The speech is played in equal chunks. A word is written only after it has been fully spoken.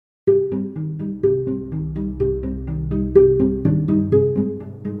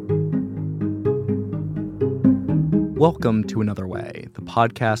Welcome to Another Way, the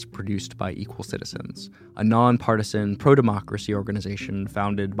podcast produced by Equal Citizens, a nonpartisan pro-democracy organization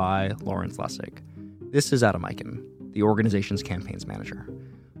founded by Lawrence Lessig. This is Adam Eichen, the organization's campaigns manager.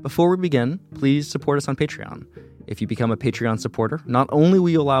 Before we begin, please support us on Patreon. If you become a Patreon supporter, not only will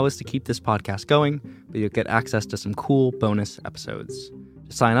you allow us to keep this podcast going, but you'll get access to some cool bonus episodes.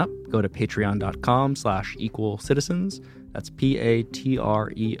 To sign up, go to patreon.com/equalcitizens. That's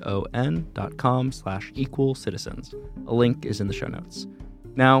patreon.com/equalcitizens. A link is in the show notes.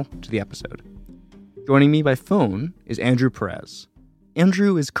 Now to the episode. Joining me by phone is Andrew Perez.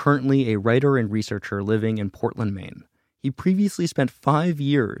 Andrew is currently a writer and researcher living in Portland, Maine. He previously spent 5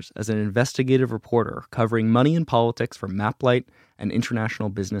 years as an investigative reporter covering money and politics for Maplight and International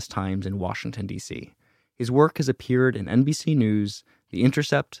Business Times in Washington, D.C. His work has appeared in NBC News, The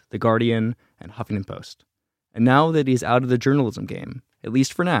Intercept, The Guardian, and Huffington Post. And now that he's out of the journalism game, at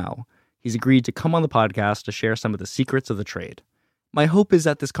least for now, he's agreed to come on the podcast to share some of the secrets of the trade. My hope is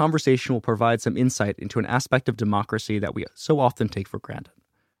that this conversation will provide some insight into an aspect of democracy that we so often take for granted,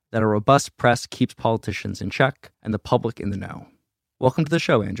 that a robust press keeps politicians in check and the public in the know. Welcome to the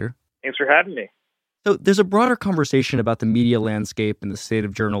show, Andrew. Thanks for having me. So there's a broader conversation about the media landscape and the state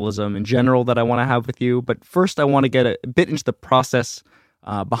of journalism in general that I want to have with you, but first I want to get a bit into the process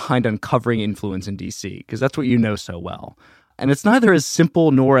behind uncovering influence in D.C., because that's what you know so well. And it's neither as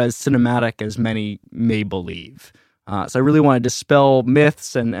simple nor as cinematic as many may believe. So I really want to dispel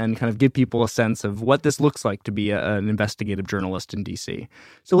myths and kind of give people a sense of what this looks like to be an investigative journalist in D.C.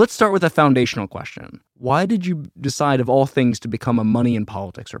 So let's start with a foundational question. Why did you decide, of all things, to become a money and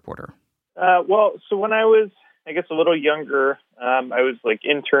politics reporter? So when I was, I guess, a little younger, I was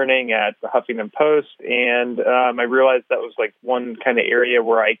interning at the Huffington Post, and I realized that was one kind of area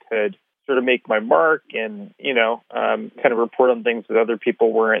where I could sort of make my mark and, kind of report on things that other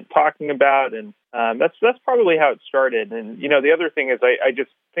people weren't talking about. And that's probably how it started. And, the other thing is I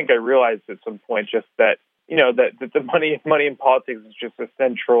just think I realized at some point just that, that the money in politics is just a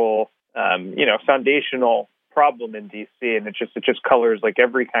central, foundational problem in D.C. And it just colors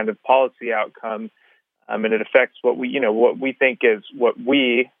every kind of policy outcome. And it affects what we think is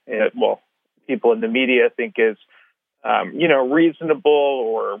people in the media think is, reasonable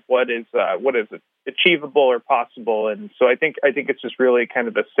or what is achievable or possible. And so I think it's just really kind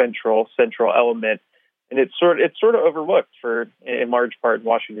of a central element, and it's sort of overlooked in large part in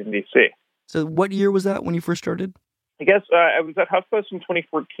Washington, D.C. So what year was that when you first started? I guess I was at HuffPost in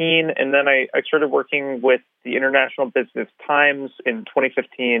 2014, and then I started working with the International Business Times in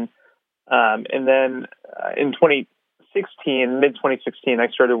 2015. And then in mid-2016, I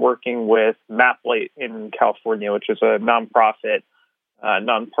started working with Maplight in California, which is a nonprofit,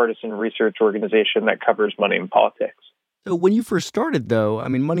 nonpartisan research organization that covers money and politics. So when you first started, though, I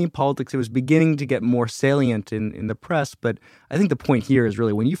mean, money and politics, it was beginning to get more salient in the press. But I think the point here is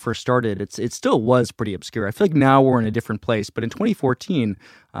really when you first started, it still was pretty obscure. I feel like now we're in a different place. But in 2014,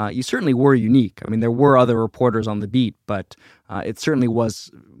 you certainly were unique. I mean, there were other reporters on the beat, but it certainly was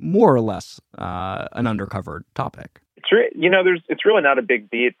more or less an undercovered topic. It's really not a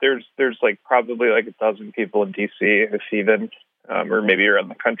big beat. There's probably a dozen people in DC, if even, or maybe around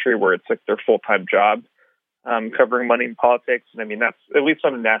the country, where it's their full-time job covering money and politics. And I mean, that's at least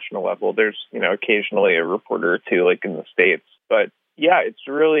on a national level. There's occasionally a reporter or two in the States, but yeah, it's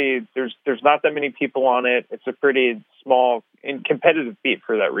really there's not that many people on it. It's a pretty small and competitive beat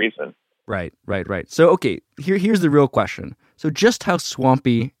for that reason. Right. So okay, here's the real question. So just how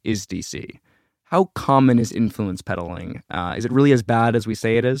swampy is DC? How common is influence peddling? Is it really as bad as we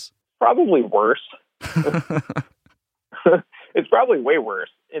say it is? Probably worse. It's probably way worse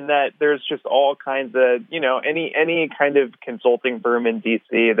in that there's just all kinds of, any kind of consulting firm in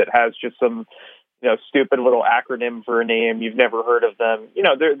DC that has just some, stupid little acronym for a name. You've never heard of them.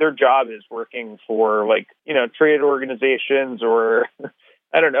 Their job is working for trade organizations or,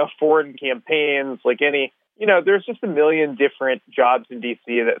 I don't know, foreign campaigns, there's just a million different jobs in DC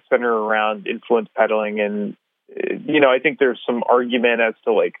that center around influence peddling. And, I think there's some argument as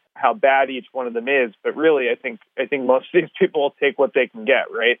to how bad each one of them is. But really, I think most of these people will take what they can get,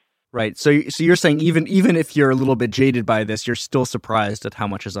 right? Right. So you're saying even if you're a little bit jaded by this, you're still surprised at how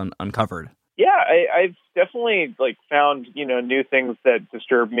much is uncovered. Yeah, I've definitely found, new things that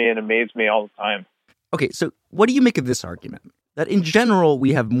disturb me and amaze me all the time. Okay, so what do you make of this argument? That in general,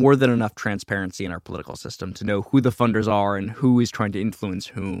 we have more than enough transparency in our political system to know who the funders are and who is trying to influence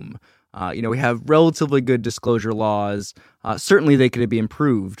whom. We have relatively good disclosure laws. Certainly they could be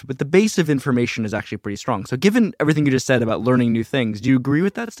improved, but the base of information is actually pretty strong. So given everything you just said about learning new things, do you agree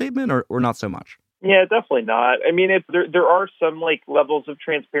with that statement or not so much? Yeah, definitely not. I mean, there are some like levels of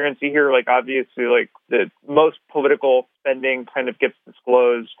transparency here. Like obviously, like the most political spending kind of gets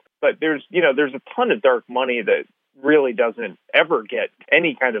disclosed, but there's a ton of dark money that really doesn't ever get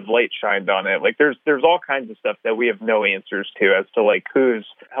any kind of light shined on it. Like there's all kinds of stuff that we have no answers to as to like who's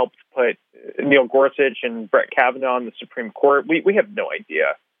helped put Neil Gorsuch and Brett Kavanaugh on the Supreme Court. We have no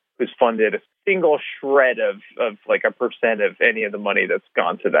idea who's funded a single shred of like a percent of any of the money that's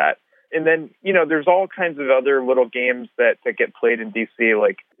gone to that. And then, there's all kinds of other little games that get played in DC,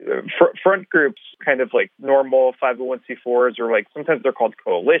 like front groups, kind of like normal 501c4s, or like sometimes they're called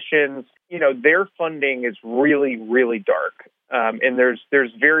coalitions. Their funding is really, really dark. And there's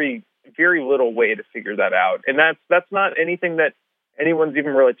very, very little way to figure that out. And that's not anything that anyone's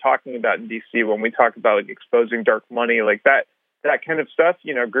even really talking about in DC when we talk about like exposing dark money, like that kind of stuff,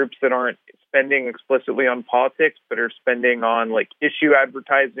 groups that aren't spending explicitly on politics, but are spending on like issue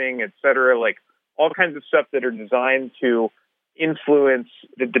advertising, et cetera, like all kinds of stuff that are designed to influence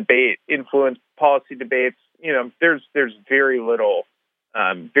the debate, influence policy debates. There's very little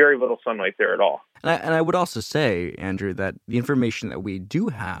sunlight there at all. And I would also say, Andrew, that the information that we do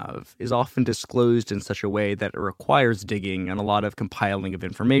have is often disclosed in such a way that it requires digging and a lot of compiling of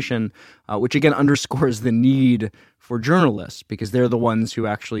information, which again underscores the need for journalists, because they're the ones who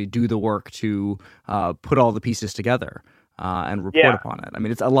actually do the work to put all the pieces together and report upon it. I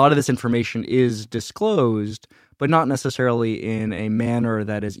mean, a lot of this information is disclosed, but not necessarily in a manner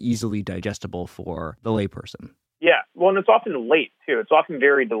that is easily digestible for the layperson. Yeah, well, and it's often late too. It's often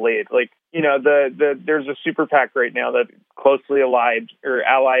very delayed. Like, there's a super PAC right now that's closely allied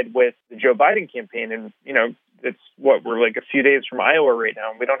with the Joe Biden campaign, and we're like a few days from Iowa right now,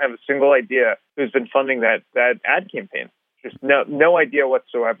 and we don't have a single idea who's been funding that ad campaign. Just no idea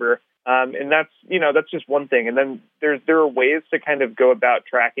whatsoever. And that's just one thing. And then there are ways to kind of go about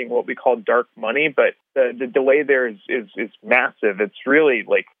tracking what we call dark money, but the delay there is massive. It's really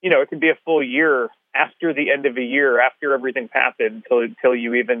like, it could be a full year after the end of a year, after everything's happened, until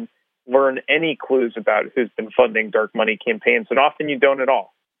you even learn any clues about who's been funding dark money campaigns. And often you don't at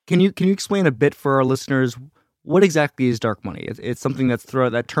all. Can you explain a bit for our listeners? What exactly is dark money? It's something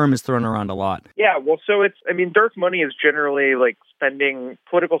that term is thrown around a lot. Yeah, well, so dark money is generally like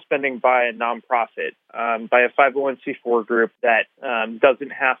political spending by a nonprofit, by a 501c4 group that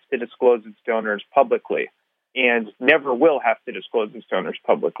doesn't have to disclose its donors publicly and never will have to disclose its donors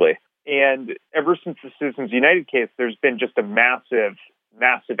publicly. And ever since the Citizens United case, there's been just a massive,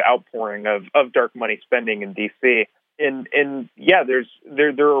 massive outpouring of dark money spending in D.C. And yeah,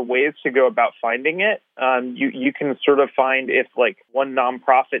 there are ways to go about finding it. You can sort of find if like one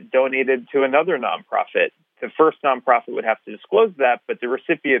nonprofit donated to another nonprofit. The first nonprofit would have to disclose that, but the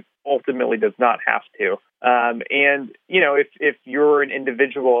recipient ultimately does not have to. And if you're an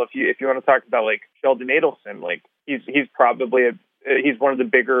individual, if you want to talk about like Sheldon Adelson, like he's probably he's one of the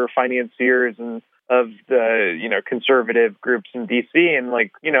bigger financiers of the conservative groups in DC, and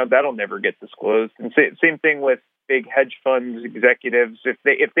like that'll never get disclosed. And same thing with big hedge funds executives.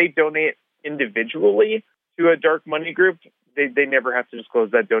 If they donate individually to a dark money group, they never have to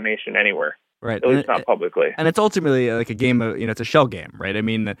disclose that donation anywhere. Right. At least not publicly. And it's ultimately like a game of, it's a shell game, right? I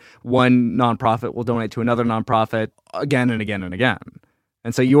mean, that one nonprofit will donate to another nonprofit again and again and again.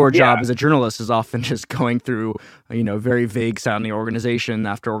 And so your job as a journalist is often just going through, very vague sounding organization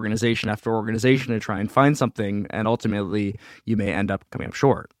after organization after organization to try and find something. And ultimately, you may end up coming up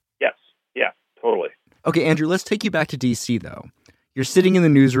short. Yes. Yeah, totally. Okay, Andrew, let's take you back to D.C., though. You're sitting in the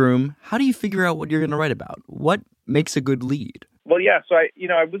newsroom. How do you figure out what you're going to write about? What makes a good lead? Well, yeah, so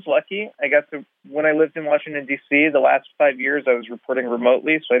I was lucky. I got to, when I lived in Washington, D.C., the last 5 years I was reporting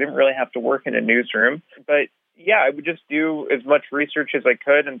remotely, so I didn't really have to work in a newsroom. But yeah, I would just do as much research as I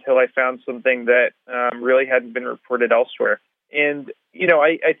could until I found something that really hadn't been reported elsewhere. And,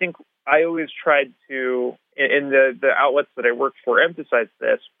 I think I always tried to, and the outlets that I worked for emphasized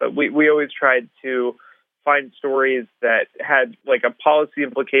this, but we always tried to find stories that had like a policy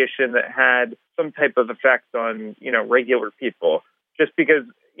implication that had some type of effect on, regular people. Just because,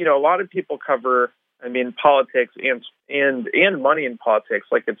 a lot of people cover, politics and money in politics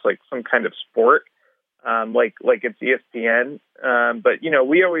like it's like some kind of sport, like it's ESPN. But,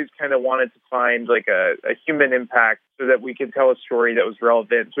 we always kind of wanted to find like a human impact so that we could tell a story that was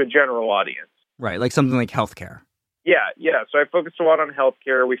relevant to a general audience. Right, like something like healthcare. Yeah. So I focused a lot on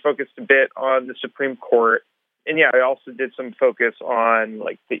healthcare. We focused a bit on the Supreme Court. And yeah, I also did some focus on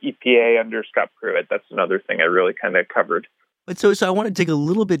like the EPA under Scott Pruitt. That's another thing I really kind of covered. But so I want to dig a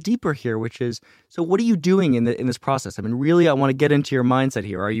little bit deeper here, which is, so what are you doing in this process? I mean, really, I want to get into your mindset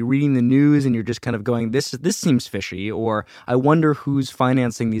here. Are you reading the news and you're just kind of going, this seems fishy, or I wonder who's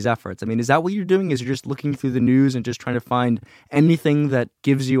financing these efforts? I mean, is that what you're doing? Is you're just looking through the news and just trying to find anything that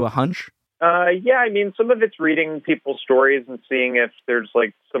gives you a hunch? Yeah, I mean, some of it's reading people's stories and seeing if there's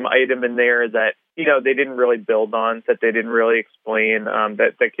like some item in there that, they didn't really build on, that they didn't really explain,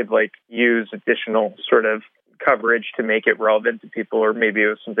 that could like use additional sort of coverage to make it relevant to people, or maybe it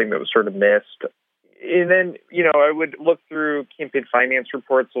was something that was sort of missed. And then, I would look through campaign finance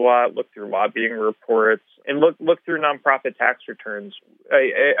reports a lot, look through lobbying reports, and look through nonprofit tax returns.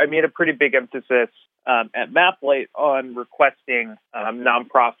 I made a pretty big emphasis at MapLight on requesting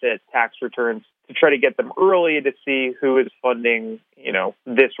nonprofit tax returns to try to get them early to see who is funding,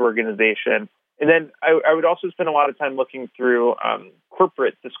 this organization. And then I would also spend a lot of time looking through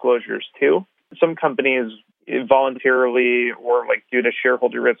corporate disclosures too. Some companies voluntarily or like due to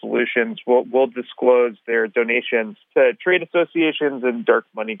shareholder resolutions will disclose their donations to trade associations and dark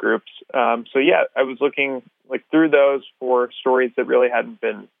money groups. So yeah, I was looking like through those for stories that really hadn't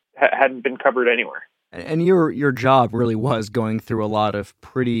been covered anywhere. And your job really was going through a lot of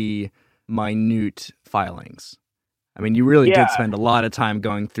pretty minute filings. I mean, you really did spend a lot of time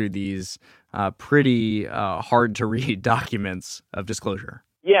going through these pretty hard to read documents of disclosure.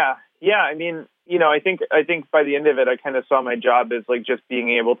 Yeah. I mean, I think by the end of it, I kind of saw my job as like just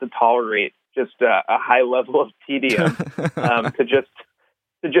being able to tolerate just a high level of tedium to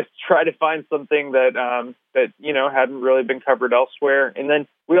just try to find something that hadn't really been covered elsewhere. And then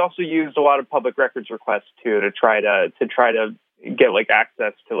we also used a lot of public records requests too to try to get like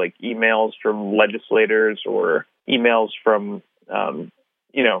access to like emails from legislators or emails from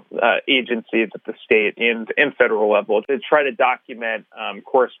agencies at the state and federal level to try to document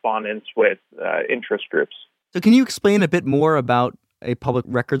correspondence with interest groups. So can you explain a bit more about a public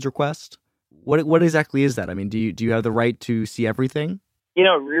records request? What exactly is that? I mean, do you have the right to see everything? It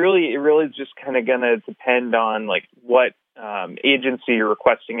really is just kind of going to depend on like what agency you're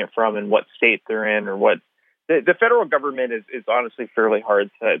requesting it from and what state they're in, or what. The federal government is honestly fairly hard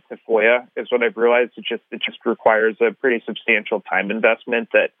to FOIA, is what I've realized. It just requires a pretty substantial time investment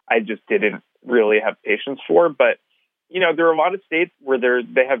that I just didn't really have patience for. But, there are a lot of states where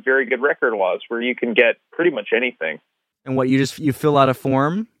they have very good record laws where you can get pretty much anything. And what, you fill out a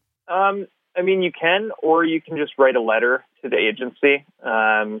form? I mean, you can, or you can just write a letter to the agency,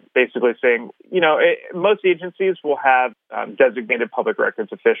 basically saying, most agencies will have designated public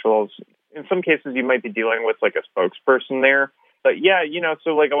records officials. In some cases, you might be dealing with like a spokesperson there. But yeah,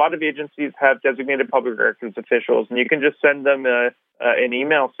 so like a lot of agencies have designated public records officials, and you can just send them an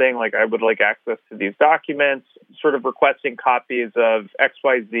email saying like, I would like access to these documents, sort of requesting copies of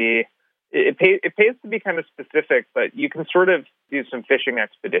XYZ. It pays to be kind of specific, but you can sort of do some fishing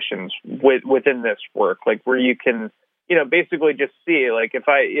expeditions within this work, like where you can, basically just see, like if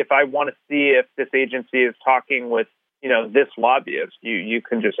I want to see if this agency is talking with, this lobbyist, you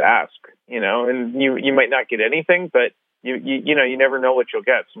can just ask, and you might not get anything, but you never know what you'll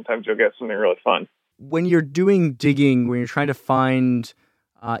get. Sometimes you'll get something really fun. When you're doing digging, when you're trying to find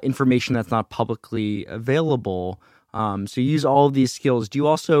information that's not publicly available, so you use all of these skills. Do you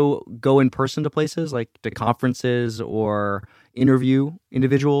also go in person to places, like to conferences, or interview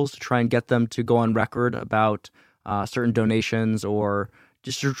individuals to try and get them to go on record about certain donations, or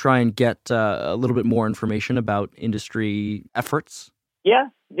just to try and get a little bit more information about industry efforts? Yeah.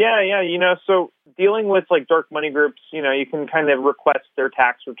 So dealing with like dark money groups, you can kind of request their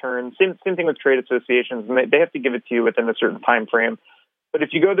tax returns. Same thing with trade associations, and they have to give it to you within a certain time frame. But if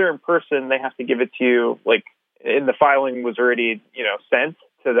you go there in person, they have to give it to you like, and the filing was already, sent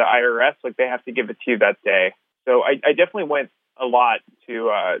to the IRS, like they have to give it to you that day. So I definitely went a lot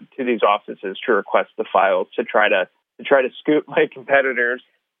to these offices to request the files to try to scoop my competitors.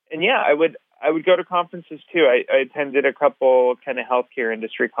 And yeah, I would go to conferences too. I attended a couple kind of healthcare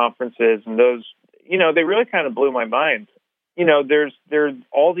industry conferences, and those, they really kind of blew my mind. There's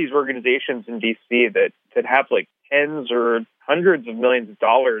all these organizations in DC that have like tens or hundreds of millions of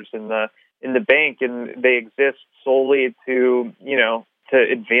dollars in the bank, and they exist solely to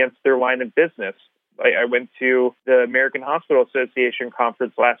advance their line of business. I went to the American Hospital Association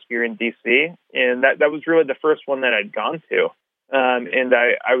conference last year in DC, and that was really the first one that I'd gone to. And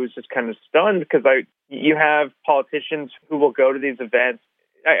I was just kind of stunned because you have politicians who will go to these events.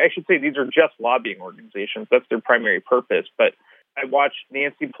 I should say these are just lobbying organizations. That's their primary purpose. But I watched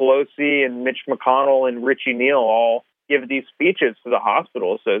Nancy Pelosi and Mitch McConnell and Richie Neal all give these speeches to the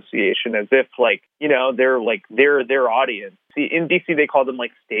hospital association as if they're their audience. See, in DC they call them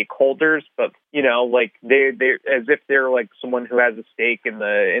like stakeholders, but they as if they're like someone who has a stake in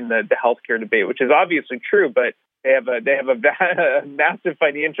the healthcare debate, which is obviously true, but they have a massive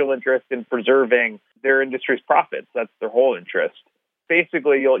financial interest in preserving their industry's profits. That's their whole interest.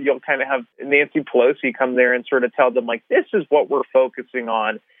 Basically, you'll kind of have Nancy Pelosi come there and sort of tell them, like, this is what we're focusing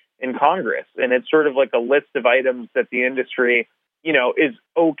on in Congress. And it's sort of like a list of items that the industry, is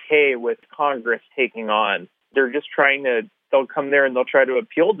okay with Congress taking on. They're just they'll come there and they'll try to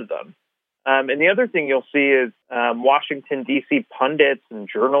appeal to them. And the other thing you'll see is Washington, D.C. pundits and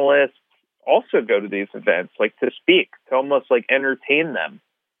journalists also go to these events, like to speak, to almost like entertain them.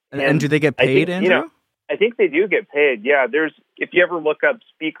 And do they get paid, Andrew? I think they do get paid. Yeah, if you ever look up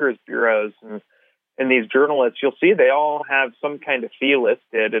speakers bureaus and these journalists, you'll see they all have some kind of fee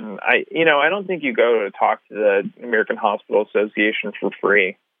listed. And I don't think you go to talk to the American Hospital Association for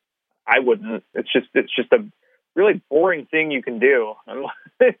free. I wouldn't. It's just a really boring thing you can do.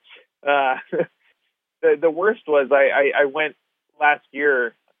 The worst was I went last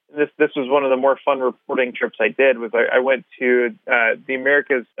year. This was one of the more fun reporting trips I did. I went to the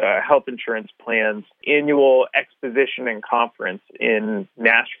America's Health Insurance Plans annual exposition and conference in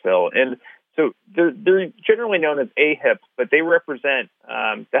Nashville, and so they're generally known as AHIP, but they represent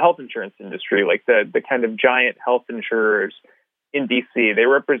the health insurance industry, like the kind of giant health insurers in DC. They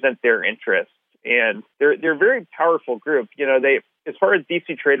represent their interests, and they're a very powerful group. They, as far as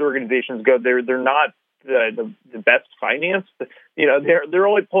DC trade organizations go, they're not the best financed. They're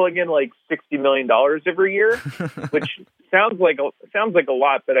only pulling in like $60 million every year, which sounds like a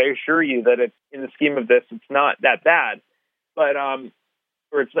lot, but I assure you that it's, in the scheme of this, it's not that bad. But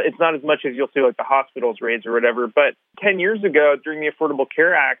or it's not as much as you'll see like the hospitals raise or whatever. But 10 years ago, during the Affordable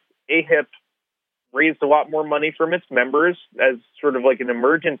Care Act, AHIP raised a lot more money from its members as sort of like an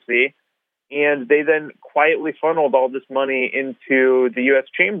emergency. And they then quietly funneled all this money into the U.S.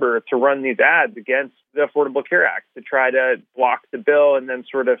 Chamber to run these ads against the Affordable Care Act, to try to block the bill and then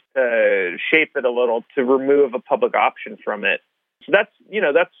sort of shape it a little to remove a public option from it. So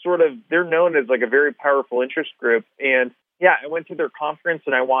that's sort of, they're known as like a very powerful interest group. And yeah, I went to their conference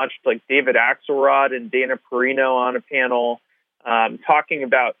and I watched like David Axelrod and Dana Perino on a panel talking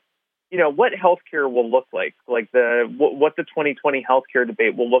about, what healthcare will look like what the 2020 healthcare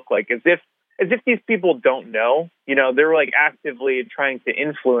debate will look like, as if these people don't know. They're like actively trying to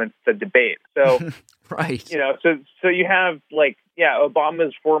influence the debate. So, right. So you have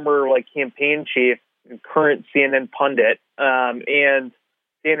Obama's former campaign chief, current CNN pundit, and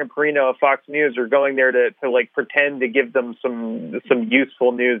Dana Perino of Fox News are going there to pretend to give them some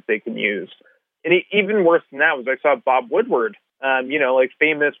useful news they can use. And even worse than that was I saw Bob Woodward,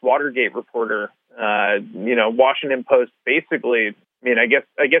 famous Watergate reporter, Washington Post, basically. I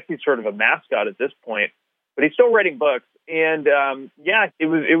guess he's sort of a mascot at this point, but he's still writing books. And it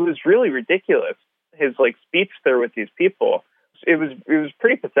was really ridiculous, his speech there with these people. It was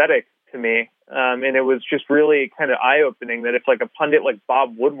pretty pathetic to me, and it was just really kind of eye opening that if a pundit like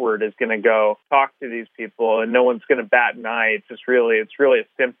Bob Woodward is going to go talk to these people and no one's going to bat an eye, it's really a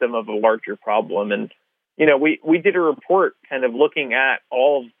symptom of a larger problem. And we did a report kind of looking at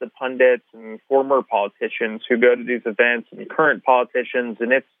all of the pundits and former politicians who go to these events and current politicians.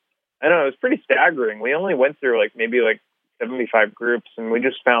 And it was pretty staggering. We only went through maybe 75 groups, and we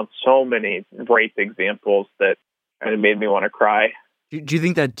just found so many ripe examples that kind of made me want to cry. Do you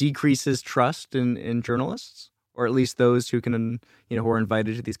think that decreases trust in journalists, or at least those who can, who are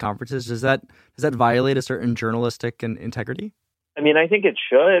invited to these conferences? Does that violate a certain journalistic integrity? I think it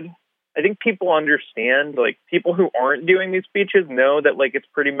should. I think people understand, people who aren't doing these speeches know that, it's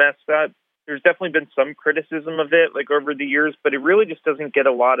pretty messed up. There's definitely been some criticism of it, over the years, but it really just doesn't get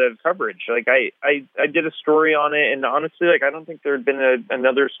a lot of coverage. I did a story on it, and honestly, I don't think there had been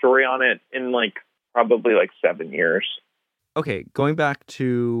another story on it in, probably 7 years. Okay, going back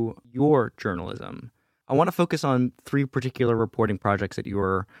to your journalism, I want to focus on 3 particular reporting projects that you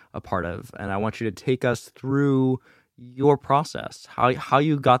were a part of, and I want you to take us through your process, how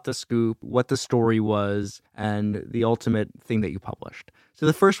you got the scoop, what the story was, and the ultimate thing that you published. So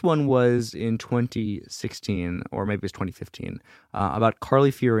the first one was in 2016, or maybe it was 2015, about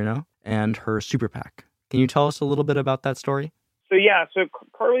Carly Fiorina and her super PAC. Can you tell us a little bit about that story? So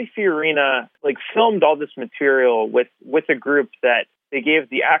Carly Fiorina filmed all this material with a group that they gave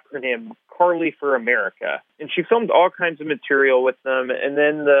the acronym Carly for America, and she filmed all kinds of material with them, and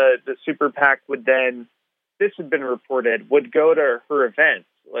then the super PAC would then, this had been reported, would go to her events,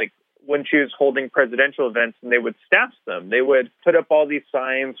 when she was holding presidential events, and they would staff them. They would put up all these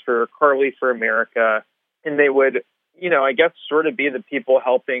signs for Carly for America, and they would, I guess sort of be the people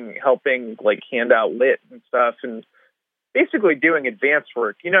helping like hand out lit and stuff and basically doing advance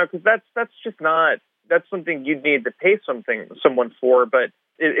work, because that's just not, that's something you'd need to pay someone for, but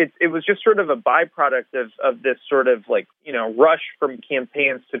it was just sort of a byproduct of this sort of like, rush from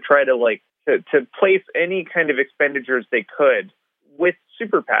campaigns to try to like to place any kind of expenditures they could with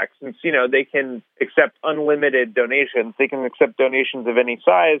super PACs, since, they can accept unlimited donations. They can accept donations of any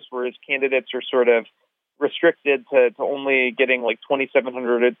size, whereas candidates are sort of restricted to only getting like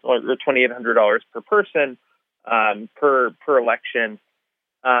 $2,700 or $2,800 per person per election.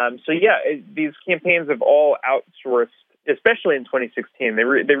 These campaigns have all outsourced, especially in 2016. They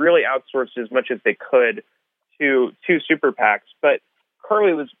really outsourced as much as they could to super PACs. But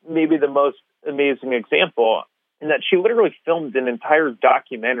Carly was maybe the most amazing example in that she literally filmed an entire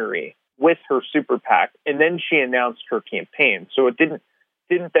documentary with her super PAC, and then she announced her campaign. So it didn't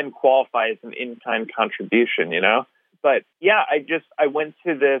then qualify as an in-kind contribution, But yeah, I went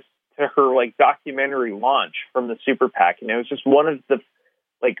to her like documentary launch from the super PAC, and it was just one of the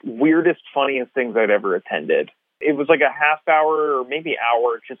like weirdest, funniest things I'd ever attended. It was like a half hour or maybe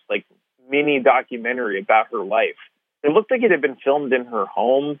hour, just like mini documentary about her life. It looked like it had been filmed in her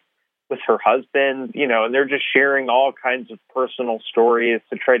home with her husband, and they're just sharing all kinds of personal stories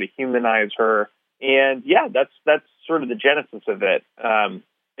to try to humanize her. And yeah, that's sort of the genesis of it.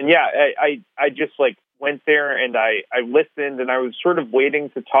 I just like went there and I listened, and I was sort of waiting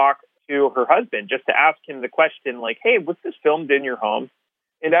to talk to her husband just to ask him the question like, hey, was this filmed in your home?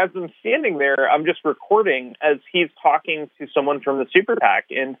 And as I'm standing there, I'm just recording as he's talking to someone from the super PAC,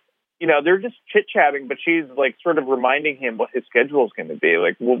 and they're just chit-chatting, but she's like sort of reminding him what his schedule is going to be,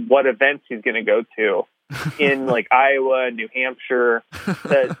 like what events he's going to go to in like Iowa, New Hampshire,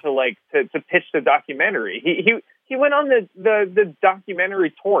 to pitch the documentary. He went on the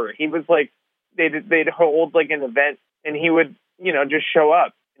documentary tour. He was like, they'd hold like an event, and he would, just show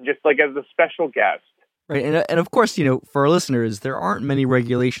up just like as a special guest. Right, and of course, for our listeners, there aren't many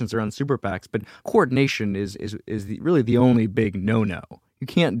regulations around super PACs, but coordination is really the only big no-no. You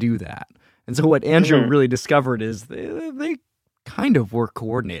can't do that. And so what Andrew really discovered is they kind of were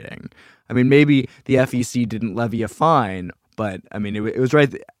coordinating. I mean, maybe the FEC didn't levy a fine, but I mean, it was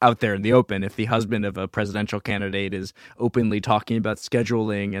right out there in the open. If the husband of a presidential candidate is openly talking about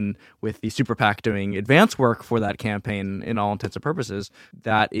scheduling and with the super PAC doing advance work for that campaign in all intents and purposes,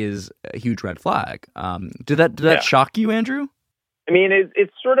 that is a huge red flag. Did that shock you, Andrew? I mean,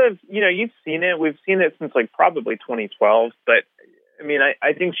 it's sort of, you've seen it. We've seen it since like probably 2012, but I mean,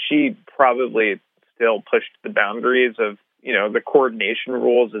 I think she probably still pushed the boundaries of, the coordination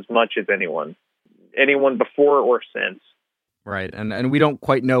rules as much as anyone before or since. Right, and we don't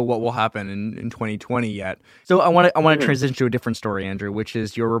quite know what will happen in 2020 yet. So I want to transition to a different story, Andrew, which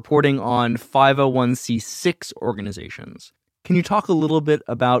is your reporting on 501c6 organizations. Can you talk a little bit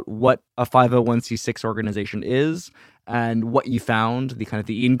about what a 501c6 organization is and what you found,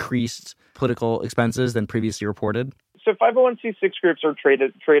 the increased political expenses than previously reported? So 501c6 groups are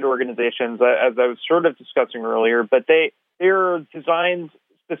trade organizations, as I was sort of discussing earlier, but they're designed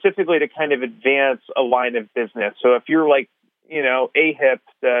specifically to kind of advance a line of business. So if you're like, AHIP,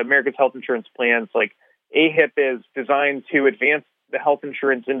 the America's Health Insurance Plans, like AHIP is designed to advance the health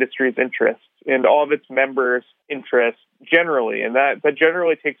insurance industry's interests and all of its members' interests generally. And that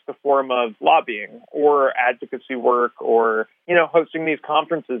generally takes the form of lobbying or advocacy work or, hosting these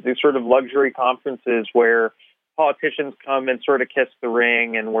conferences, these sort of luxury conferences where politicians come and sort of kiss the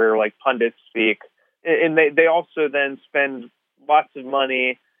ring and where like pundits speak. And they also then spend lots of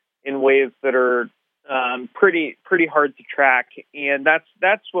money in ways that are pretty hard to track. And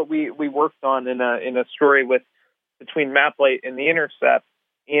that's what we worked on in a story between MapLight and The Intercept.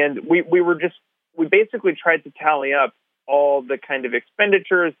 And we basically tried to tally up all the kind of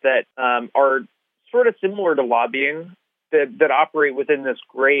expenditures that are sort of similar to lobbying that operate within this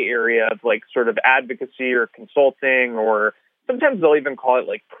gray area of like sort of advocacy or consulting, or sometimes they'll even call it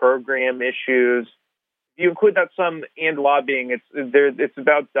like program issues. If you include that sum and lobbying, it's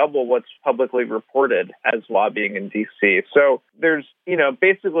about double what's publicly reported as lobbying in DC. So there's,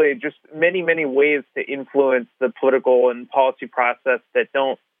 basically just many, many ways to influence the political and policy process that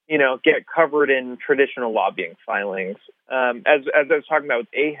don't, get covered in traditional lobbying filings. As I was talking about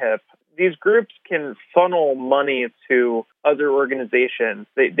with AHIP, these groups can funnel money to other organizations.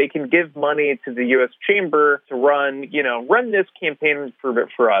 They can give money to the U.S. Chamber to run this campaign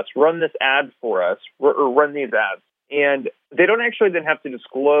for us, run this ad for us, or run these ads. And they don't actually then have to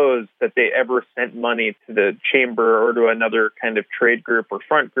disclose that they ever sent money to the chamber or to another kind of trade group or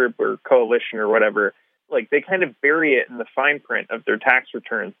front group or coalition or whatever. Like they kind of bury it in the fine print of their tax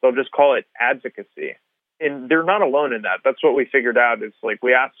returns. They'll just call it advocacy. And they're not alone in that. That's what we figured out is like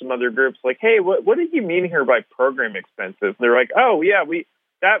we asked some other groups like, hey, what did you mean here by program expenses? And they're like, oh, yeah,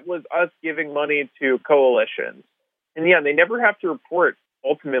 that was us giving money to coalitions. And yeah, they never have to report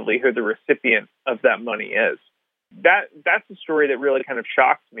ultimately who the recipient of that money is. That's a story that really kind of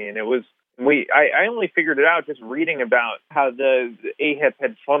shocked me. And it was I only figured it out just reading about how the AHIP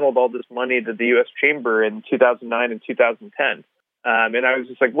had funneled all this money to the U.S. Chamber in 2009 and 2010. And I was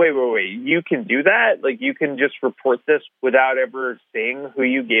just like, wait, you can do that? Like, you can just report this without ever saying who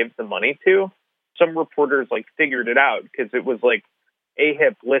you gave the money to? Some reporters, like, figured it out because it was like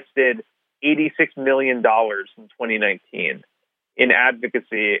AHIP listed $86 million in 2019 in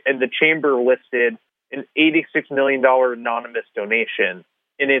advocacy, and the chamber listed an $86 million anonymous donation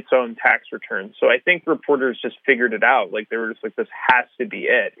in its own tax return. So I think reporters just figured it out. Like, they were just like, this has to be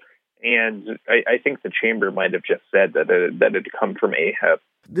it. And I think the chamber might have just said that it had come from AHIP.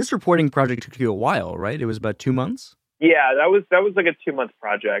 This reporting project took you a while, right? It was about 2 months? Yeah, that was like a 2-month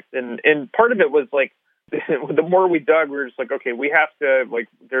project. And part of it was like, the more we dug, we were just like, okay, we have to, like,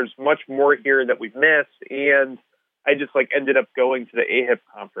 there's much more here that we've missed. And I just like ended up going to the AHIP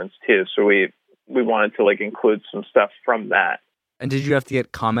conference too. So we wanted to like include some stuff from that. And did you have to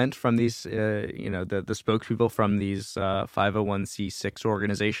get comment from these, the spokespeople from these 501c6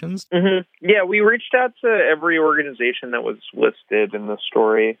 organizations? Mm-hmm. Yeah, we reached out to every organization that was listed in the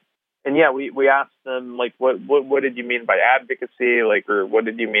story. And yeah, we asked them, like, what did you mean by advocacy? Like, or what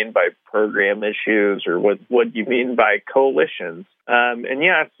did you mean by program issues? Or what do you mean by coalitions? And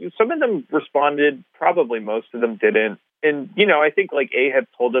yeah, some of them responded. Probably most of them didn't. And, I think like AHIP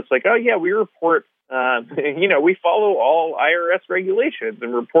told us like, oh yeah, we report, we follow all IRS regulations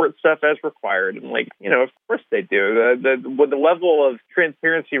and report stuff as required. And like, of course they do. The level of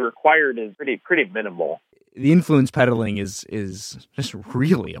transparency required is pretty minimal. The influence peddling is just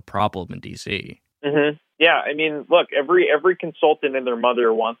really a problem in D.C. Mm-hmm. Yeah, I mean, look, every consultant and their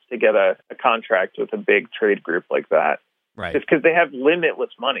mother wants to get a contract with a big trade group like that. Right. It's because they have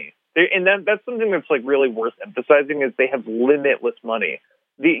limitless money. That's something that's like really worth emphasizing is they have limitless money.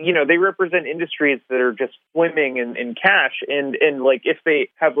 They represent industries that are just swimming in cash. And like if they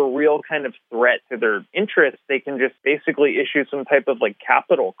have a real kind of threat to their interests, they can just basically issue some type of like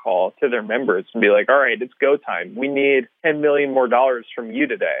capital call to their members and be like, all right, it's go time. We need $10 million more from you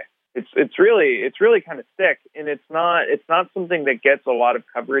today. It's really kind of sick. And it's not something that gets a lot of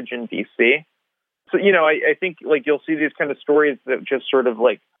coverage in DC. So, I think like you'll see these kind of stories that just sort of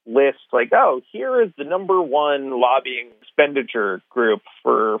like list like, oh, here is the number one lobbying expenditure group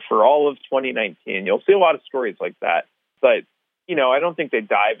for all of 2019. You'll see a lot of stories like that. But, I don't think they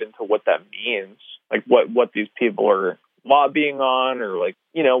dive into what that means, like what these people are lobbying on or like,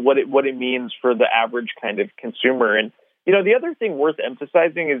 what it means for the average kind of consumer. And, the other thing worth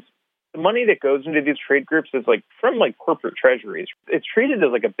emphasizing is the money that goes into these trade groups is like from like corporate treasuries. It's treated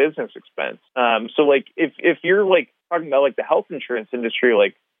as like a business expense. So like if you're like talking about like the health insurance industry,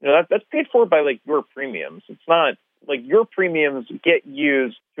 like, that's paid for by like your premiums. It's not like your premiums get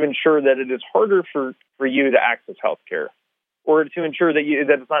used to ensure that it is harder for you to access healthcare or to ensure that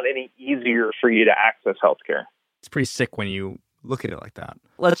it's not any easier for you to access healthcare. It's pretty sick when you look at it like that.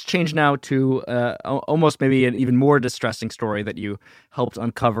 Let's change now to almost maybe an even more distressing story that you helped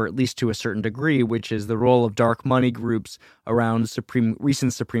uncover, at least to a certain degree, which is the role of dark money groups around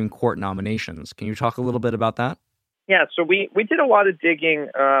recent Supreme Court nominations. Can you talk a little bit about that? Yeah, so we did a lot of digging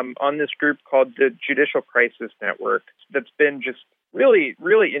on this group called the Judicial Crisis Network that's been just really,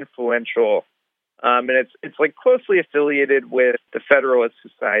 really influential. And it's like closely affiliated with the Federalist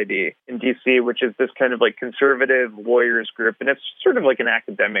Society in D.C., which is this kind of like conservative lawyers group. And it's sort of like an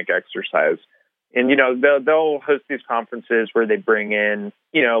academic exercise. And, they'll host these conferences where they bring in,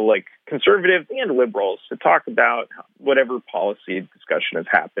 like conservatives and liberals to talk about whatever policy discussion is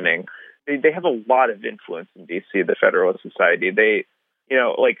happening. They have a lot of influence in D.C., the Federalist Society. They,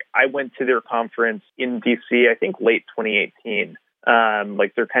 I went to their conference in D.C., I think late 2018.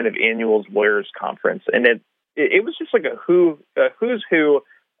 Like their kind of annual lawyers conference. And it was just like a who's who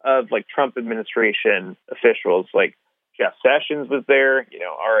of like Trump administration officials. Like Jeff Sessions was there,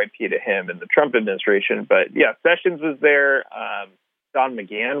 RIP to him and the Trump administration. But yeah, Sessions was there. Don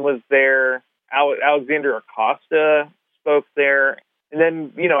McGahn was there. Alexander Acosta spoke there. And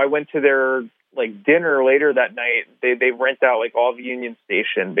then, I went to their like dinner later that night. They rent out like all of Union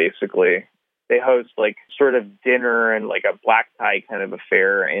Station, basically. They host like sort of dinner and like a black tie kind of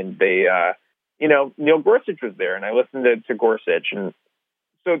affair. And they, Neil Gorsuch was there and I listened to Gorsuch. And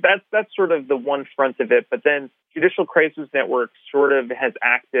so that's sort of the one front of it. But then Judicial Crisis Network sort of has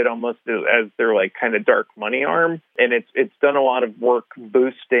acted almost as their like kind of dark money arm. And it's done a lot of work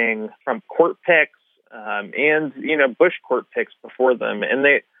boosting Trump court picks. and Bush court picks before them, and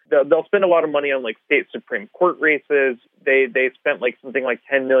they'll spend a lot of money on like state Supreme Court races. They spent like something like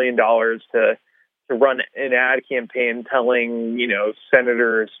 $10 million to run an ad campaign telling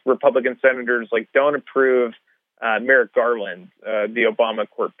Republican senators like don't approve Merrick Garland, the Obama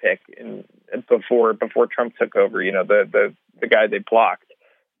court pick, before Trump took over. The guy they blocked.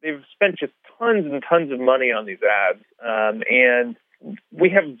 They've spent just tons and tons of money on these ads, and we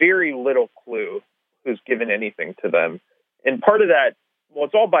have very little clue who's given anything to them. And part of that, well,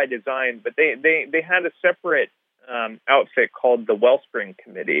 it's all by design, but they had a separate outfit called the Wellspring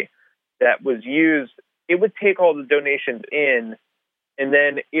Committee that was used. It would take all the donations in, and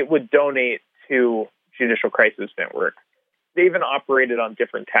then it would donate to Judicial Crisis Network. They even operated on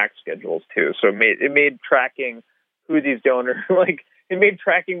different tax schedules too, so it made tracking who these donors it made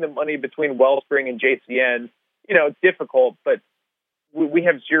tracking the money between Wellspring and JCN difficult. But we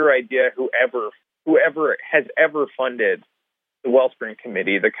have zero idea whoever has ever funded the Wellspring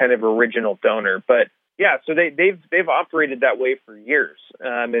Committee, the kind of original donor. But yeah, so they've operated that way for years,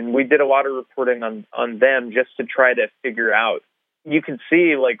 and we did a lot of reporting on them just to try to figure out. You can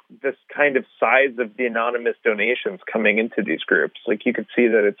see like this kind of size of the anonymous donations coming into these groups. Like you could see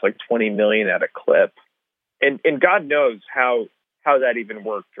that it's like 20 million at a clip, and God knows how that even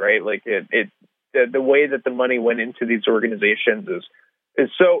worked, right? Like the way that the money went into these organizations is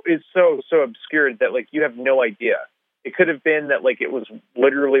so obscure that like you have no idea. It could have been that like it was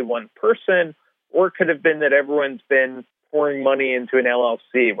literally one person, or it could have been that everyone's been pouring money into an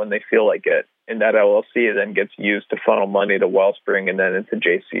LLC when they feel like it, and that LLC then gets used to funnel money to Wellspring and then into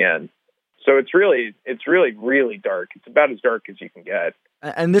JCN. So it's really, really dark. It's about as dark as you can get.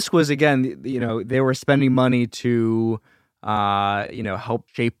 And this was, again, they were spending money to, help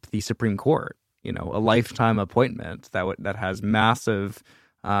shape the Supreme Court. A lifetime appointment that has massive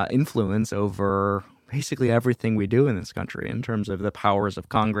influence over basically everything we do in this country in terms of the powers of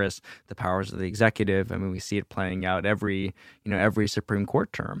Congress, the powers of the executive. I mean, we see it playing out every Supreme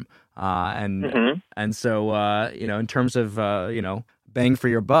Court term. And so, in terms of, bang for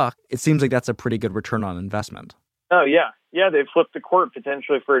your buck, it seems like that's a pretty good return on investment. Oh, yeah. Yeah, they've flipped the court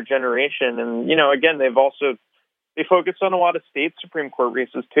potentially for a generation. And, again, they focus on a lot of state Supreme Court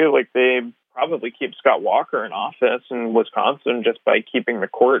races, too. Like, they probably keep Scott Walker in office in Wisconsin just by keeping the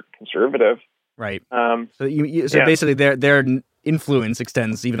court conservative. Right. So basically their influence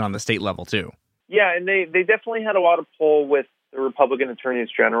extends even on the state level, too. Yeah, and they definitely had a lot of pull with the Republican Attorneys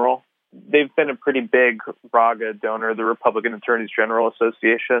General. They've been a pretty big RAGA donor, the Republican Attorneys General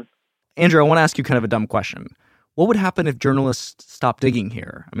Association. Andrew, I want to ask you kind of a dumb question. What would happen if journalists stopped digging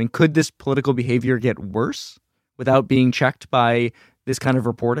here? I mean, could this political behavior get worse without being checked by this kind of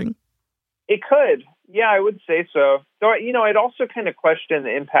reporting? It could. Yeah, I would say so. So, I'd also kind of question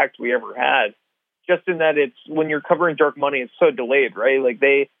the impact we ever had, just in that it's when you're covering dark money, it's so delayed, right? Like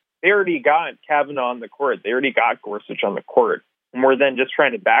they already got Kavanaugh on the court. They already got Gorsuch on the court. And we're then just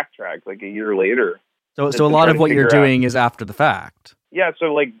trying to backtrack like a year later. So a lot of what you're doing is after the fact. Yeah.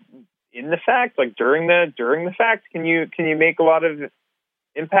 So like in the fact, like during the fact, can you make a lot of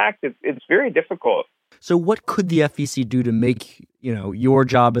impact? It's very difficult. So what could the FEC do to make, your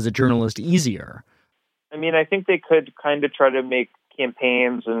job as a journalist easier? I mean, I think they could kind of try to make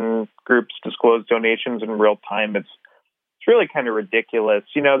campaigns and groups disclose donations in real time. It's really kind of ridiculous.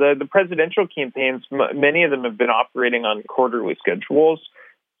 The presidential campaigns, many of them have been operating on quarterly schedules.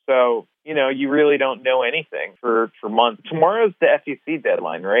 So, you really don't know anything for months. Tomorrow's the FEC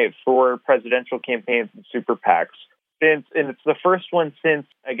deadline, right, for presidential campaigns and super PACs. And it's the first one since,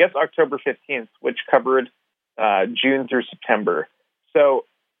 I guess, October 15th, which covered June through September. So,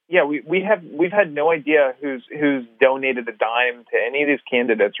 yeah, we've had no idea who's donated a dime to any of these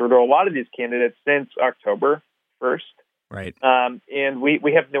candidates or to a lot of these candidates since October 1st. Right. And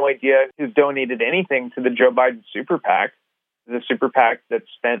we have no idea who's donated anything to the Joe Biden super PAC, the super PAC that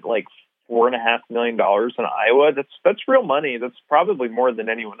spent like $4.5 million in Iowa. That's real money. That's probably more than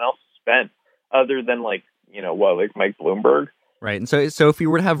anyone else spent, other than like Mike Bloomberg. Right. And so if you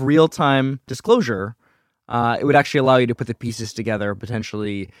were to have real time disclosure, it would actually allow you to put the pieces together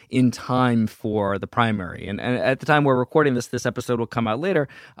potentially in time for the primary. And at the time we're recording this episode will come out later,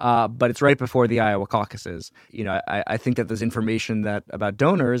 but it's right before the Iowa caucuses. I think that there's information about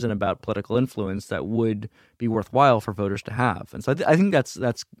donors and about political influence that would be worthwhile for voters to have. And so I think that's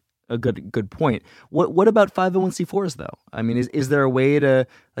a good point. What about 501c4s though? I mean, is there a way to,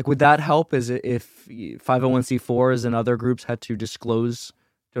 like, would that help as if 501c4s and other groups had to disclose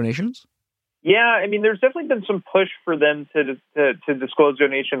donations? Yeah, I mean, there's definitely been some push for them to disclose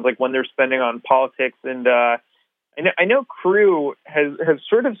donations, like when they're spending on politics and I know Crew has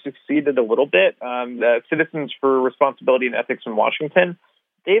sort of succeeded a little bit. The Citizens for Responsibility and Ethics in Washington,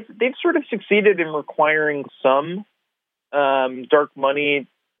 they've sort of succeeded in requiring some dark money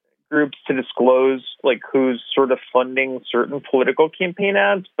groups to disclose like who's sort of funding certain political campaign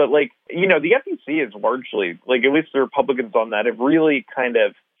ads. But like, you know, the FEC is largely, like, at least the Republicans on that have really kind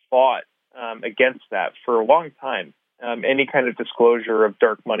of fought against that for a long time. Any kind of disclosure of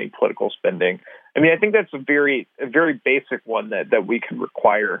dark money political spending. I mean, I think that's a very basic one that we could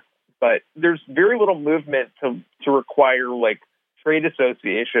require. But there's very little movement to require like trade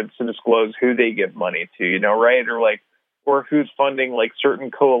associations to disclose who they give money to, you know, right? Or who's funding like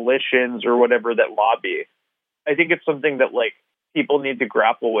certain coalitions or whatever that lobby. I think it's something that like people need to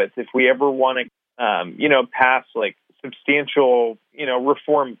grapple with if we ever want to, pass like substantial,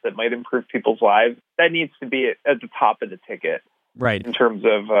 reforms that might improve people's lives. That needs to be at the top of the ticket, right? In terms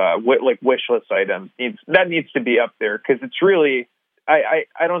of wish list items, that needs to be up there because it's really. I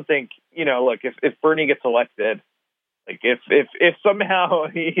don't think look if Bernie gets elected, like if somehow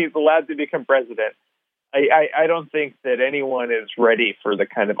he's allowed to become president. I don't think that anyone is ready for the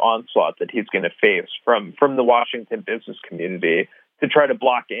kind of onslaught that he's going to face from the Washington business community to try to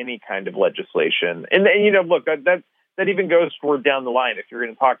block any kind of legislation. And look, that even goes toward down the line. If you're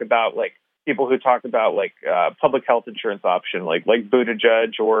going to talk about like people who talk about like public health insurance option, like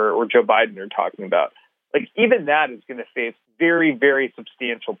Buttigieg or Joe Biden are talking about, like even that is going to face very, very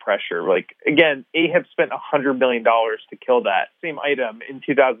substantial pressure. Like again, AHIP spent $100 million to kill that same item in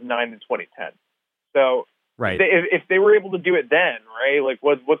 2009 and 2010. So right. If they were able to do it then, right, like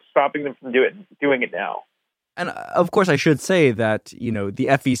what's stopping them from doing it now? And of course, I should say that, the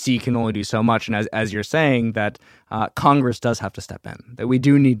FEC can only do so much. And as you're saying, that Congress does have to step in, that we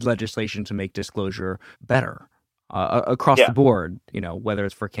do need legislation to make disclosure better across the board, whether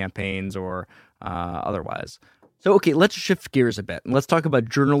it's for campaigns or otherwise. So, OK, let's shift gears a bit and let's talk about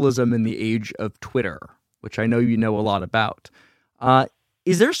journalism in the age of Twitter, which I know you know a lot about.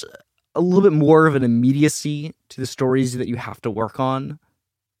 Is there a little bit more of an immediacy to the stories that you have to work on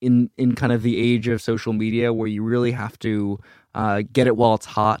in kind of the age of social media where you really have to get it while it's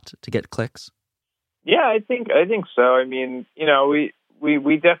hot to get clicks? Yeah, I think so. I mean,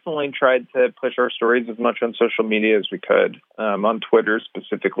 we definitely tried to push our stories as much on social media as we could, on Twitter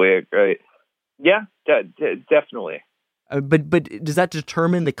specifically. Yeah, definitely. But does that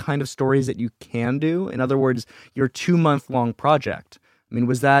determine the kind of stories that you can do? In other words, your 2-month-long project, I mean,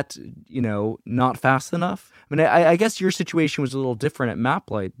 was that, not fast enough? I mean, I guess your situation was a little different at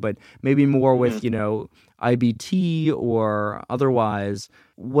Maplight, but maybe more with, IBT or otherwise.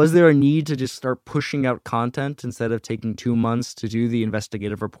 Was there a need to just start pushing out content instead of taking 2 months to do the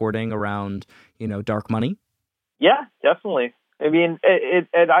investigative reporting around, dark money? Yeah, definitely. I mean,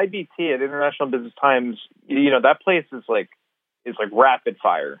 at IBT, at International Business Times, that place is like rapid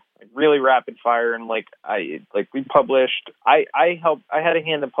fire. Really rapid fire, and we published. I had a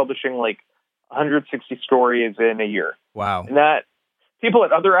hand in publishing 160 stories in a year. Wow! And that people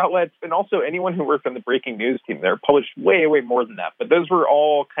at other outlets, and also anyone who worked on the breaking news team there, published way more than that. But those were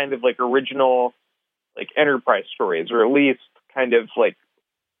all kind of original, enterprise stories, or at least kind of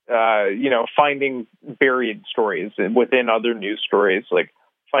finding buried stories within other news stories,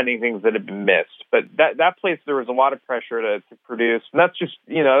 finding things that have been missed. But that place, there was a lot of pressure to produce. And that's just,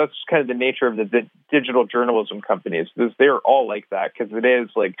 that's kind of the nature of the digital journalism companies. They're all like that because it is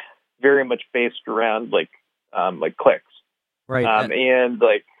very much based around clicks. Right. And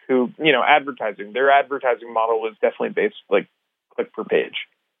who, advertising. Their advertising model was definitely based click per page.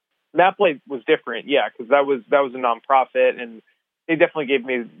 Maplight was different. Yeah. Because that was a nonprofit, and they definitely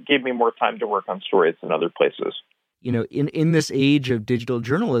gave me more time to work on stories than other places. In this age of digital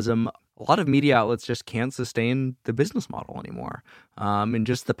journalism, a lot of media outlets just can't sustain the business model anymore. In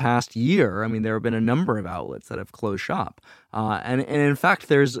just the past year, I mean, there have been a number of outlets that have closed shop. And in fact,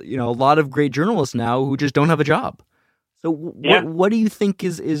 there's, a lot of great journalists now who just don't have a job. So what do you think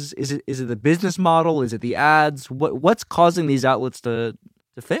is it the business model? Is it the ads? What's causing these outlets to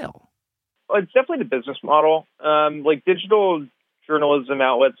fail? Well, it's definitely the business model. Digital journalism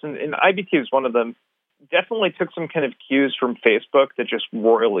outlets, and IBT is one of them, definitely took some kind of cues from Facebook that just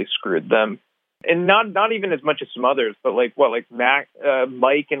royally screwed them. And not even as much as some others, but Mike and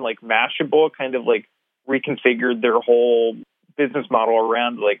Mashable kind of reconfigured their whole business model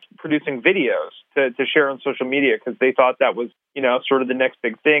around producing videos to share on social media because they thought that was, sort of the next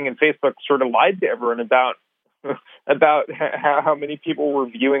big thing. And Facebook sort of lied to everyone about how many people were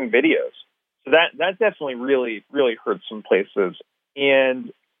viewing videos. So that definitely really, really hurt some places.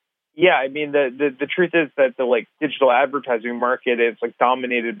 And yeah, I mean, the truth is that the digital advertising market is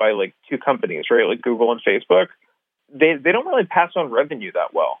dominated by two companies, right? Like Google and Facebook. they don't really pass on revenue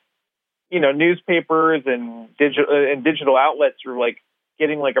that well. Newspapers and digital outlets are like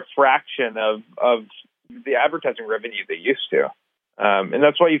getting like a fraction of the advertising revenue they used to. And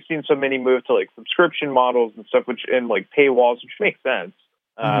that's why you've seen so many move to like subscription models and stuff, and like paywalls, which makes sense.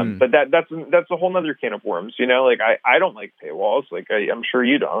 But that's a whole nother can of worms, Like I don't like paywalls. Like I'm sure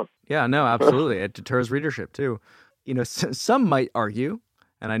you don't. Yeah, no, absolutely. It deters readership too. Some might argue,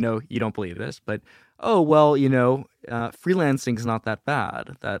 and I know you don't believe this, but freelancing's not that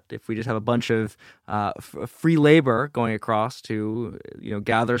bad. That if we just have a bunch of free labor going across to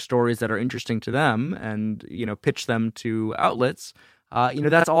gather stories that are interesting to them and pitch them to outlets,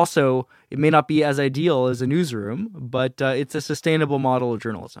 that's also, it may not be as ideal as a newsroom, but it's a sustainable model of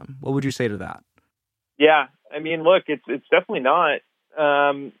journalism. What would you say to that? Yeah, I mean, look, it's definitely not.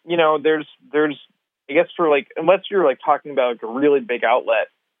 There's I guess for like, unless you're like talking about like a really big outlet,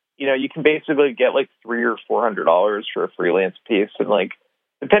 you can basically get like $300 or $400 for a freelance piece, and like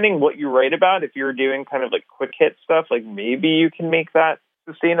depending what you write about, if you're doing kind of like quick hit stuff, like maybe you can make that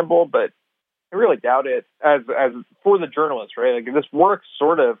sustainable, but I really doubt it as for the journalist, right? Like this works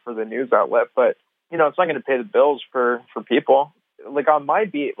sort of for the news outlet, but it's not going to pay the bills for people. Like on my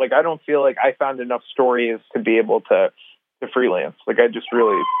beat, like I don't feel like I found enough stories to be able to freelance. Like I just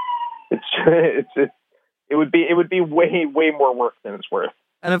really, it would be way more work than it's worth.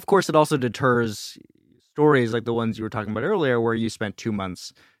 And of course, it also deters stories like the ones you were talking about earlier, where you spent 2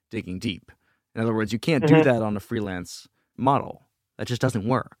 months digging deep. In other words, you can't do that on a freelance model. That just doesn't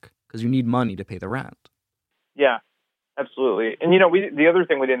work because you need money to pay the rent. Yeah, absolutely. And the other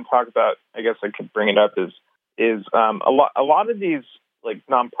thing we didn't talk about, I guess I could bring it up, is a lot of these like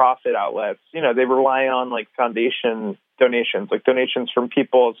nonprofit outlets, they rely on like foundation donations, like donations from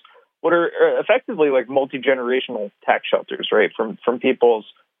people's what are effectively like multi-generational tax shelters, right? From people's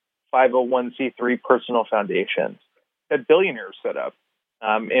 501c3 personal foundations that billionaires set up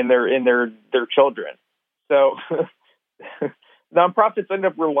in their children. So nonprofits end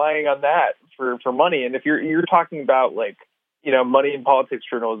up relying on that for money. And if you're talking about like, money in politics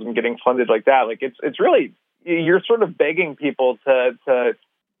journalism getting funded like that, like it's really, you're sort of begging people to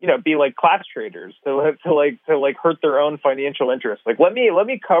be like class traders to hurt their own financial interests. Like let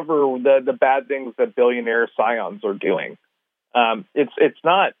me cover the bad things that billionaire scions are doing. It's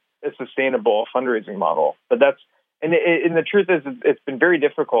not a sustainable fundraising model, but and the truth is it's been very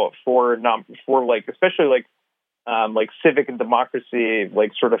difficult for especially like civic and democracy,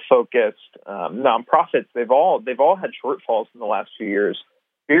 like sort of focused nonprofits. They've all had shortfalls in the last few years.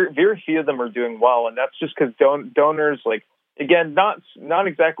 Very few of them are doing well, and that's just because donors, like, again, not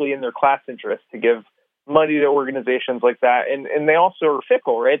exactly in their class interest to give money to organizations like that, and they also are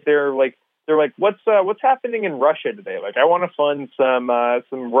fickle, right? They're like, what's happening in Russia today? Like, I want to fund some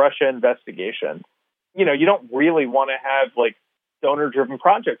Russia investigation. You don't really want to have like donor-driven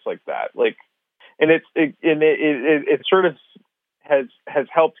projects like that, like, and it sort of has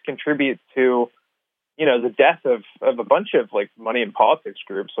helped contribute to the death of a bunch of like money in politics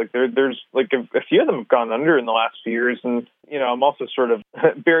groups. Like there's like a few of them have gone under in the last few years. And, I'm also sort of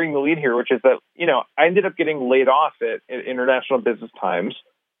bearing the lead here, which is that, I ended up getting laid off at International Business Times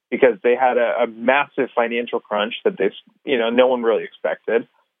because they had a massive financial crunch that no one really expected.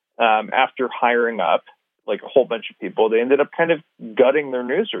 After hiring up like a whole bunch of people, they ended up kind of gutting their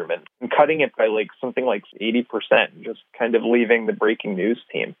newsroom and cutting it by like something like 80%, just kind of leaving the breaking news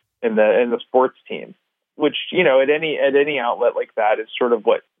team and the sports team. Which, at any outlet like that is sort of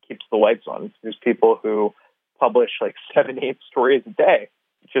what keeps the lights on. There's people who publish like 7-8 stories a day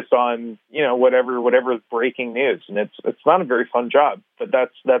just on, whatever is breaking news. And it's not a very fun job, but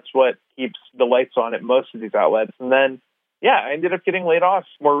that's what keeps the lights on at most of these outlets. And then, I ended up getting laid off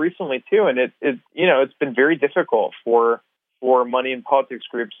more recently too. And it's been very difficult for money in politics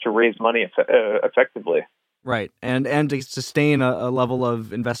groups to raise money effectively. Right. And to sustain a level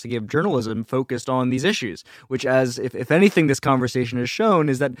of investigative journalism focused on these issues, which, as if anything, this conversation has shown,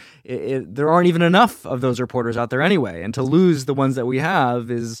 is that there aren't even enough of those reporters out there anyway. And to lose the ones that we have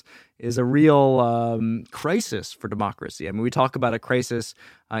is a real crisis for democracy. I mean, we talk about a crisis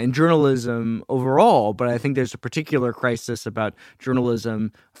in journalism overall, but I think there's a particular crisis about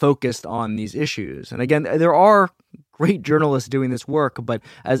journalism focused on these issues. And again, there are great journalists doing this work, but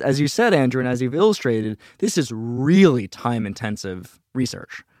as you said, Andrew, and as you've illustrated, this is really time-intensive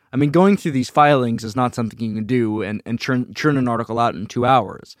research. I mean, going through these filings is not something you can do and churn an article out in 2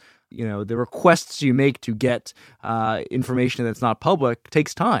 hours. The requests you make to get information that's not public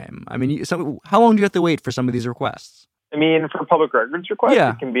takes time. I mean, how long do you have to wait for some of these requests? I mean, for public records requests,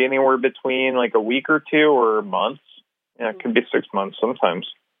 It can be anywhere between like a week or two or months. Yeah, it could be 6 months sometimes.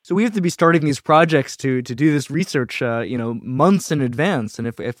 So we have to be starting these projects to do this research, months in advance. And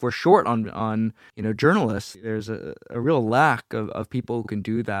if we're short on journalists, there's a real lack of people who can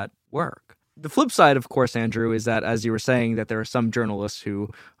do that work. The flip side, of course, Andrew, is that, as you were saying, that there are some journalists who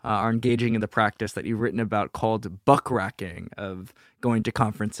are engaging in the practice that you've written about called buckracking, of going to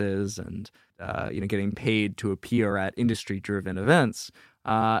conferences and getting paid to appear at industry-driven events.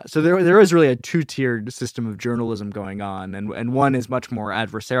 So there is really a two-tiered system of journalism going on, and one is much more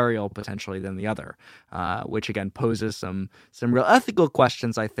adversarial potentially than the other, which again poses some real ethical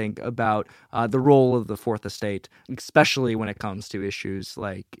questions, I think, about the role of the Fourth Estate, especially when it comes to issues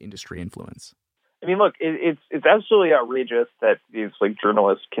like industry influence. I mean, look, it's absolutely outrageous that these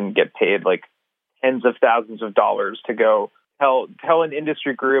journalists can get paid tens of thousands of dollars to go tell an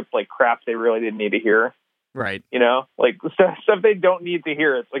industry group crap they really didn't need to hear. Right. Stuff they don't need to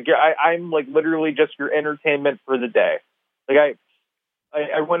hear. It's I'm literally just your entertainment for the day. I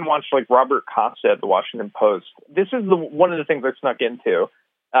went and watched Robert Costa at the Washington Post. This is one of the things I snuck into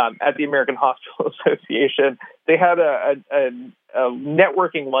at the American Hospital Association. They had a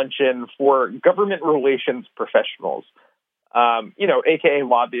networking luncheon for government relations professionals, AKA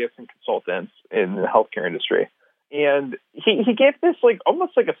lobbyists and consultants in the healthcare industry. And he gave this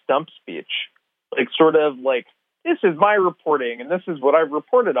almost a stump speech. This is my reporting, and this is what I've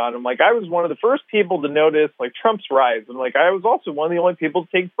reported on. I'm I was one of the first people to notice, Trump's rise. And, I was also one of the only people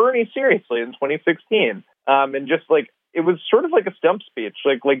to take Bernie seriously in 2016. And just, it was sort of a stump speech,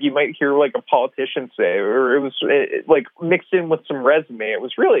 you might hear, a politician say, or it was, mixed in with some resume. It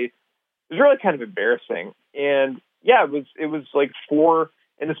was really kind of embarrassing. And, yeah, it was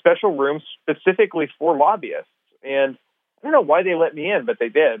in a special room specifically for lobbyists. And I don't know why they let me in, but they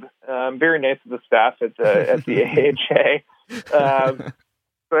did. Very nice of the staff at the AHA.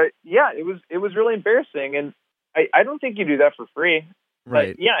 But yeah, it was really embarrassing, and I don't think you do that for free.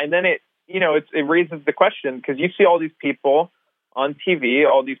 Right. But, yeah, and then it raises the question, because you see all these people on TV,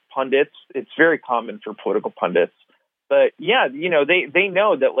 all these pundits. It's very common for political pundits. But yeah, they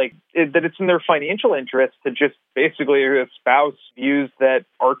know that that it's in their financial interest to just basically espouse views that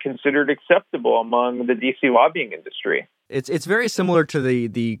are considered acceptable among the DC lobbying industry. It's very similar to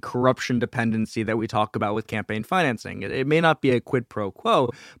the corruption dependency that we talk about with campaign financing. It may not be a quid pro quo,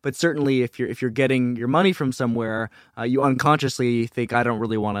 but certainly if you're getting your money from somewhere, you unconsciously think, I don't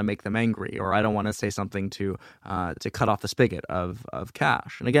really want to make them angry, or I don't want to say something to cut off the spigot of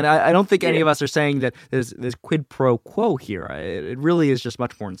cash. And again, I don't think any of us are saying that there's quid pro quo here. It really is just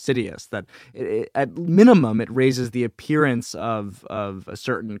much more insidious. That at minimum, it raises the appearance of a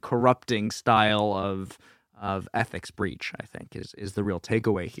certain corrupting style of ethics breach, I think, is the real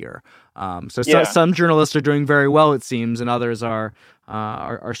takeaway here. Some journalists are doing very well, it seems, and others are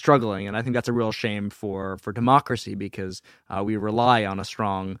struggling. And I think that's a real shame for democracy, because we rely on a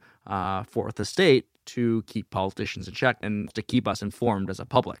strong Fourth Estate to keep politicians in check and to keep us informed as a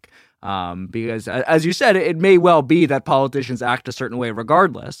public. Because, as you said, it may well be that politicians act a certain way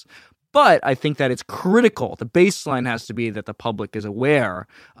regardless. But I think that it's critical. The baseline has to be that the public is aware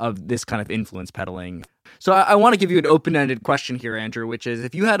of this kind of influence peddling. So I want to give you an open-ended question here, Andrew, which is,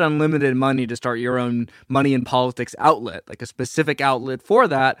 if you had unlimited money to start your own money in politics outlet, a specific outlet for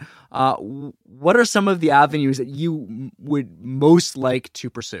that, what are some of the avenues that you would most like to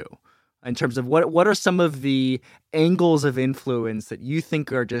pursue? In terms of what are some of the angles of influence that you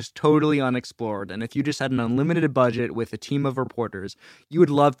think are just totally unexplored? And if you just had an unlimited budget with a team of reporters, you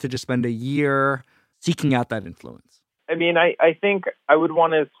would love to just spend a year seeking out that influence. I mean, I think I would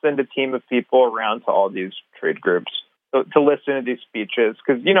want to send a team of people around to all these trade groups to listen to these speeches,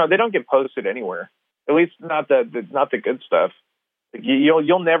 because, they don't get posted anywhere, at least not the good stuff.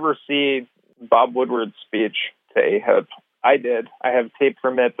 You'll never see Bob Woodward's speech to AHIP. I did. I have tape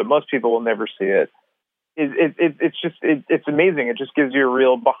from it, but most people will never see it. It's amazing. It just gives you a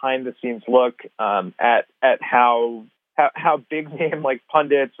real behind the scenes look at how big name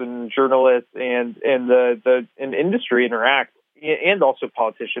pundits and journalists and the industry interact, and also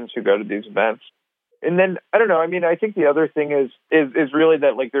politicians who go to these events. And then I don't know. I mean, I think the other thing is really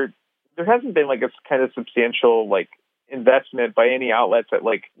that there hasn't been a kind of substantial investment by any outlets at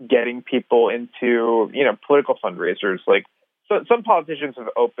getting people into political fundraisers. So some politicians have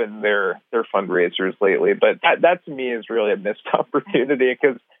opened their fundraisers lately, but that to me is really a missed opportunity,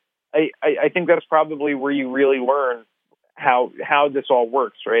 because I think that's probably where you really learn how this all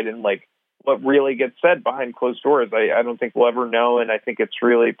works, right? And what really gets said behind closed doors. I don't think we'll ever know, and I think it's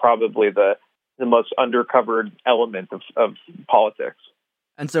really probably the most undercovered element of politics.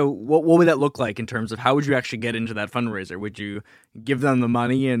 And so what would that look like in terms of how would you actually get into that fundraiser? Would you give them the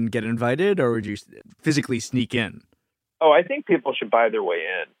money and get invited, or would you physically sneak in? Oh, I think people should buy their way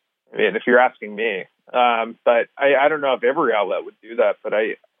in. I mean, if you're asking me, but I don't know if every outlet would do that. But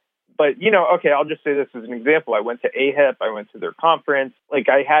okay, I'll just say this as an example. I went to AHIP. I went to their conference. Like,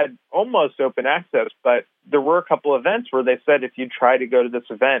 I had almost open access, but there were a couple events where they said, if you try to go to this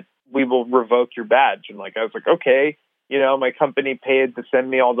event, we will revoke your badge. And I was like, okay, my company paid to send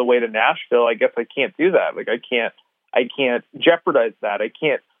me all the way to Nashville. I guess I can't do that. Like, I can't jeopardize that. I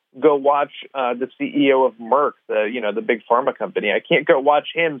can't go watch the CEO of Merck, the big pharma company. I can't go watch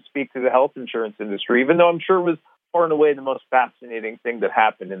him speak to the health insurance industry, even though I'm sure it was far and away the most fascinating thing that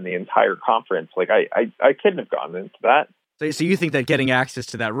happened in the entire conference. Like, I couldn't have gone into that. So you think that getting access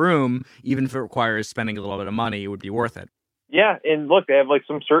to that room, even if it requires spending a little bit of money, would be worth it? Yeah, and look, they have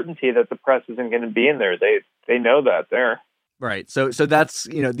some certainty that the press isn't going to be in there. They know that there. Right. So that's,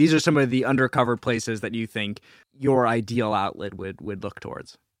 these are some of the undercover places that you think your ideal outlet would look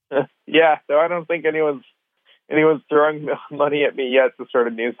towards. Yeah, so I don't think anyone's throwing money at me yet to start a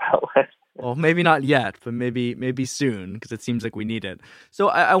news outlet. Well, maybe not yet, but maybe soon, because it seems like we need it. So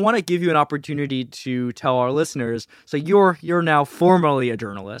I want to give you an opportunity to tell our listeners. So you're now formally a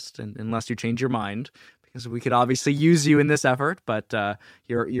journalist, and unless you change your mind, because we could obviously use you in this effort, but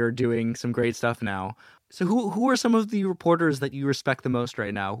you're doing some great stuff now. So who are some of the reporters that you respect the most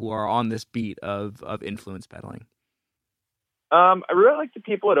right now who are on this beat of influence peddling? I really like the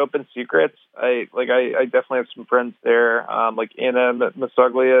people at Open Secrets. I definitely have some friends there. Like Anna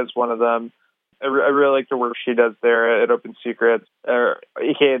Masuglia is one of them. I really like the work she does there at Open Secrets,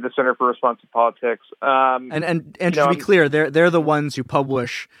 aka the Center for Responsive Politics. And to be clear, they're the ones who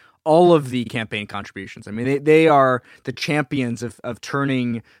publish all of the campaign contributions. I mean, they are the champions of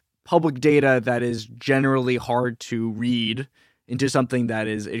turning public data that is generally hard to read into something that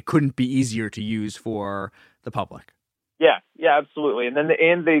it couldn't be easier to use for the public. Yeah, absolutely.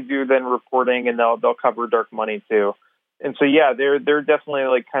 And they do reporting, and they'll cover dark money too. And so they're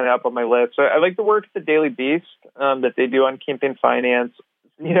definitely kind of up on my list. So I like the work at the Daily Beast that they do on campaign finance.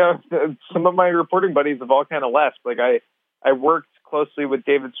 Some of my reporting buddies have all kind of left. Like I worked closely with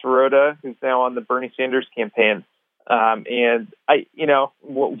David Sirota, who's now on the Bernie Sanders campaign. And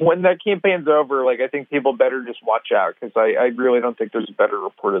when that campaign's over, I think people better just watch out, because I really don't think there's a better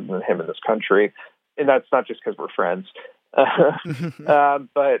reporter than him in this country. And that's not just because we're friends.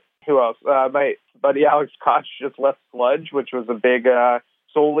 But who else? My buddy Alex Koch just left Sludge, which was a big,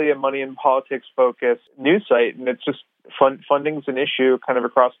 solely a money and politics focused news site. And it's just funding's an issue kind of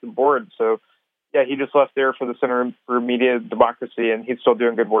across the board. So yeah, he just left there for the Center for Media Democracy, and he's still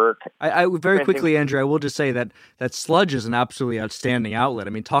doing good work. I very quickly, Andrew, I will just say that Sludge is an absolutely outstanding outlet. I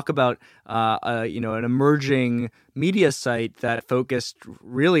mean, talk about an emerging media site that focused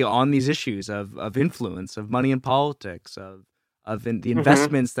really on these issues of influence, of money and politics, of the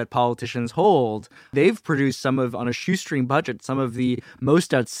investments that politicians hold. They've produced on a shoestring budget, some of the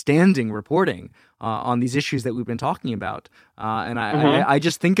most outstanding reporting on these issues that we've been talking about. And I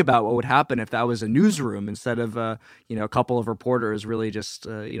just think about what would happen if that was a newsroom instead of a couple of reporters really just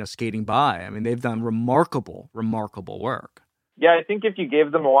skating by. I mean, they've done remarkable work. Yeah, I think if you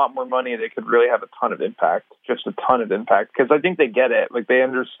gave them a lot more money, they could really have a ton of impact, just a ton of impact, because I think they get it. Like, they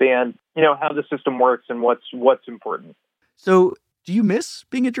understand, how the system works and what's important. So do you miss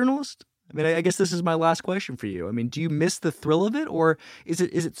being a journalist? I mean, I guess this is my last question for you. I mean, do you miss the thrill of it, or is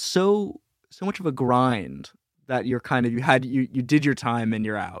it so much of a grind that you're you did your time and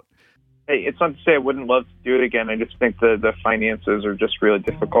you're out? Hey, it's not to say I wouldn't love to do it again. I just think the finances are just really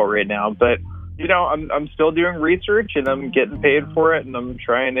difficult right now. But I'm still doing research, and I'm getting paid for it, and I'm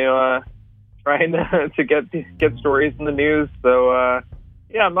trying to get stories in the news. So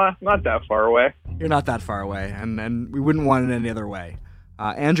yeah, I'm not that far away. You're not that far away, and we wouldn't want it any other way.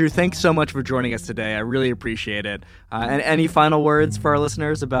 Andrew, thanks so much for joining us today. I really appreciate it. And any final words for our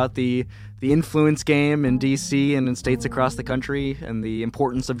listeners about the influence game in D.C. and in states across the country and the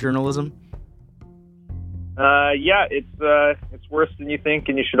importance of journalism? Yeah, it's worse than you think,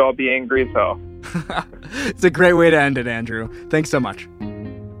 and you should all be angry as hell. It's a great way to end it, Andrew. Thanks so much.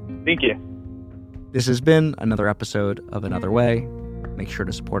 Thank you. This has been another episode of Another Way. Make sure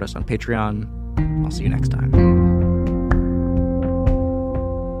to support us on Patreon. I'll see you next time.